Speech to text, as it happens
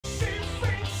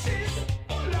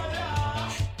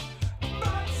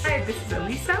this is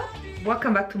Elisa.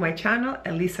 Welcome back to my channel,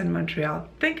 Elisa in Montreal.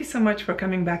 Thank you so much for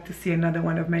coming back to see another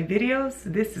one of my videos.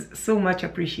 This is so much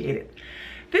appreciated.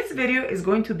 This video is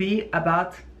going to be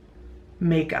about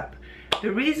makeup.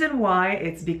 The reason why,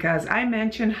 it's because I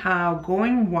mentioned how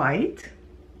going white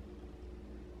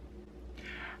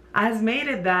has made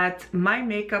it that my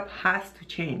makeup had to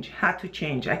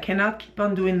change. I cannot keep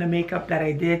on doing the makeup that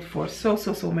I did for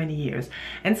so many years.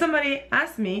 And somebody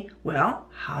asked me, well,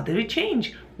 how did it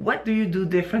change? What do you do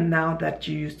different now that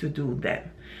you used to do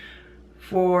then?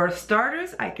 For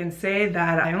starters, I can say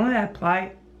that I only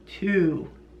apply 2.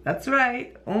 That's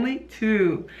right, only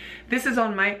 2. This is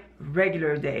on my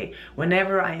regular day.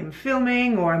 Whenever I am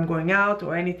filming or I'm going out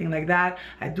or anything like that,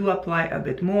 I do apply a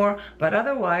bit more, but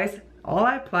otherwise, all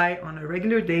I apply on a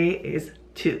regular day is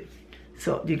 2.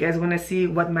 So do you guys want to see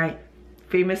what my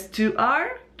famous 2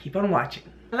 are? Keep on watching.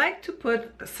 I like to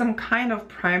put some kind of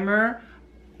primer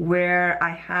where I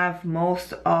have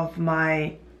most of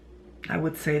my, I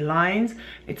would say, lines.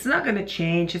 It's not gonna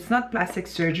change, it's not plastic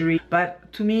surgery,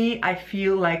 but to me, I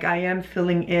feel like I am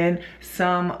filling in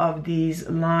some of these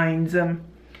lines.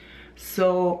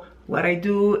 So what I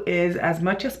do is, as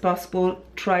much as possible,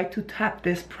 try to tap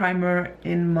this primer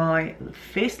in my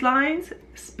face lines,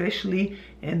 especially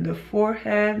in the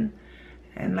forehead.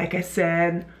 And like I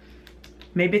said,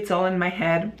 maybe it's all in my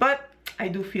head, but I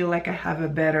do feel like I have a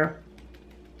better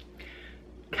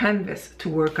canvas to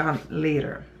work on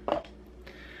later.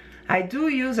 I do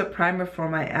use a primer for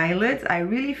my eyelids. I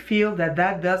really feel that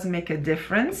that does make a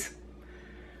difference.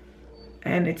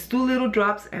 And it's 2 little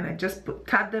drops, and I just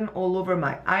tap them all over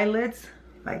my eyelids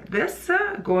like this,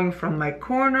 going from my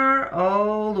corner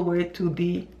all the way to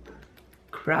the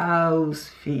crow's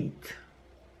feet.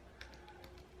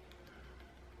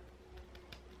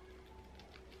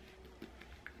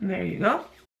 There you go.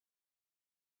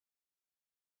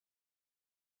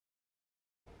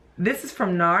 This is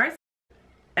from NARS,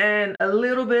 and a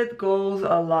little bit goes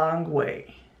a long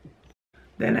way.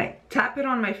 Then I tap it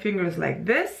on my fingers like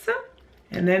this,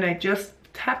 and then I just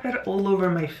tap it all over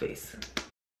my face.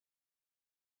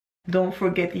 Don't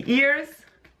forget the ears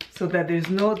so that there's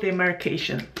no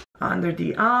demarcation. Under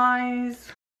the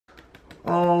eyes,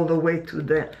 all the way to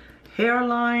the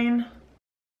hairline.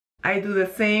 I do the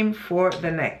same for the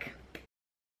neck.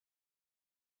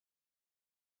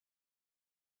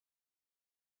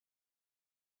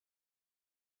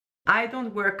 I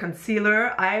don't wear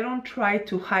concealer. I don't try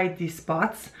to hide these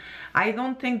spots. I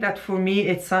don't think that for me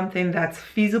it's something that's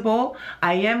feasible.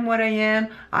 I am what I am.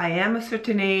 I am a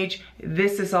certain age.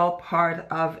 This is all part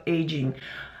of aging.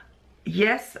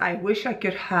 Yes, I wish I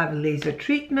could have laser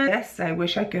treatment. Yes, I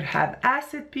wish I could have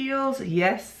acid peels.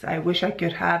 Yes, I wish I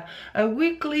could have a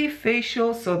weekly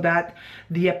facial so that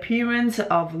the appearance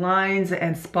of lines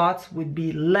and spots would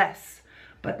be less.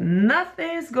 But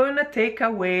nothing's going to take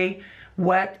away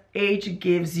what age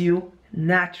gives you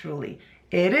naturally.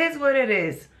 It is what it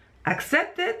is.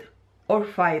 Accept it or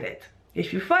fight it.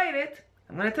 If you fight it,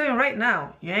 I'm gonna tell you right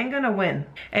now, you ain't gonna win.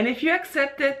 And if you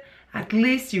accept it, at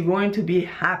least you're going to be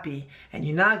happy, and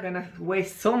you're not gonna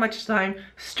waste so much time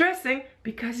stressing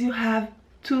because you have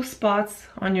 2 spots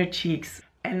on your cheeks.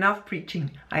 Enough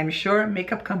preaching. I'm sure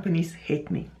makeup companies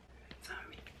hate me.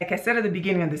 Like I said at the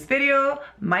beginning of this video,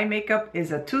 my makeup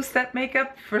is a 2-step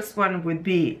makeup. First one would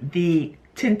be the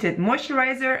tinted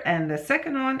moisturizer, and the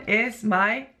second one is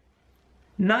my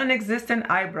non-existent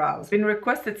eyebrows. Been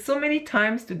requested so many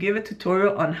times to give a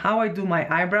tutorial on how I do my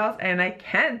eyebrows, and I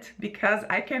can't because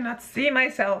I cannot see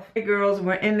myself. Hey girls,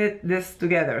 we're in this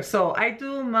together. So I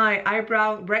do my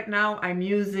eyebrow. Right now I'm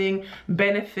using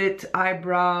Benefit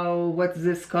eyebrow, what's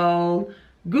this called?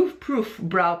 Goof Proof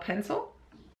brow pencil.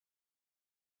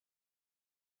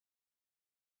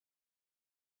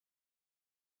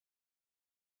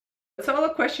 It's all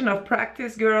a question of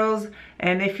practice, girls,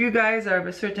 and if you guys are of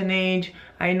a certain age,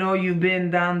 I know you've been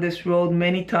down this road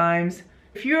many times.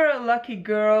 If you're a lucky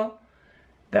girl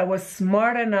that was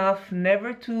smart enough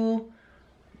never to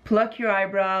pluck your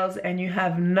eyebrows and you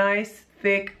have nice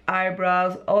thick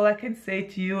eyebrows, all I can say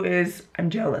to you is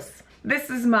I'm jealous. This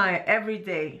is my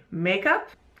everyday makeup,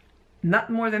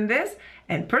 not more than this,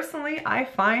 and personally I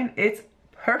find it's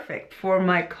perfect for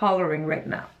my coloring right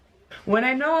now. When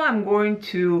I know I'm going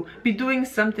to be doing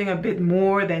something a bit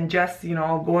more than just, you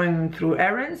know, going through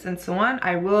errands and so on,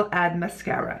 I will add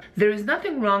mascara. There is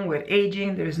nothing wrong with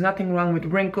aging, there's nothing wrong with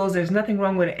wrinkles, there's nothing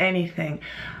wrong with anything.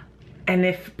 And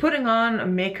if putting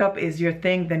on makeup is your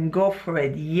thing, then go for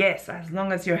it. Yes, as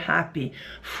long as you're happy.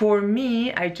 For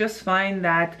me, I just find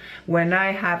that when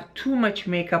I have too much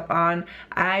makeup on,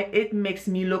 it makes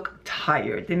me look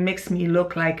tired. It makes me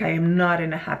look like I am not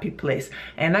in a happy place.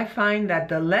 And I find that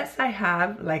the less I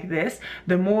have like this,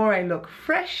 the more I look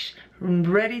fresh,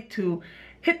 ready to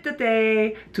hit the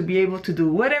day, to be able to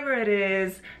do whatever it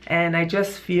is. And I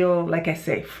just feel, like I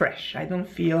say, fresh. I don't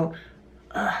feel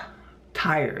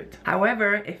tired.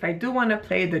 However, if I do want to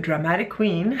play the dramatic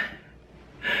queen,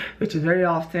 which is very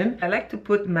often, I like to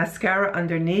put mascara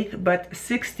underneath, but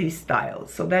 60s style.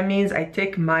 So that means I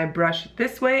take my brush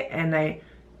this way and I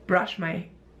brush my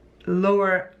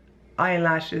lower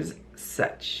eyelashes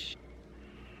such.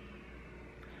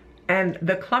 And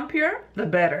the clumpier, the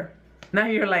better. Now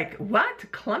you're like,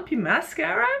 what? Clumpy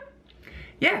mascara?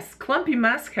 Yes, clumpy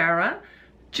mascara,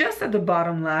 just at the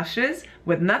bottom lashes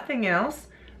with nothing else,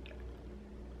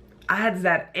 adds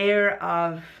that air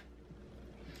of,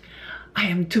 I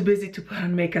am too busy to put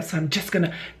on makeup, so I'm just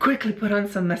gonna quickly put on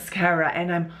some mascara and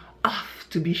I'm off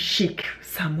to be chic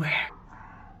somewhere.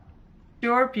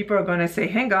 Sure, people are gonna say,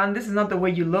 hang on, this is not the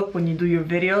way you look when you do your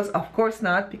videos. Of course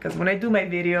not, because when I do my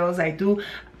videos, I do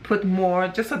put more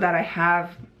just so that I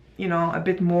have, you know, a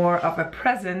bit more of a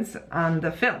presence on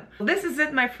the film. This is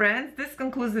it, my friends. This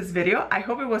concludes this video. I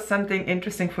hope it was something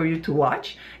interesting for you to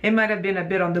watch. It might have been a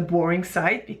bit on the boring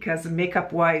side because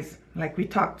makeup wise, like we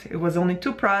talked, it was only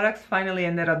 2 products, finally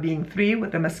ended up being 3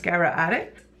 with the mascara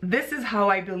added. This is how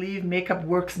I believe makeup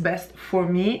works best for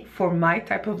me, for my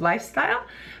type of lifestyle.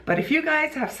 But if you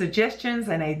guys have suggestions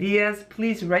and ideas,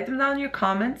 please write them down in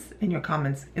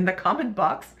in the comment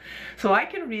box, so I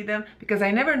can read them, because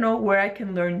I never know where I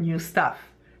can learn new stuff.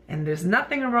 And there's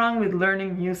nothing wrong with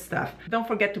learning new stuff. Don't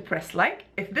forget to press like.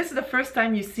 If this is the first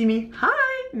time you see me,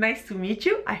 hi, nice to meet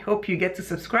you. I hope you get to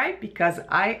subscribe because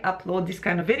I upload these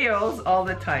kind of videos all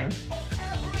the time.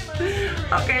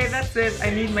 Okay, that's it.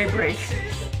 I need my break.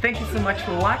 Thank you so much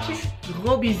for watching.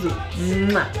 Gros bisous.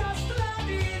 Mwah.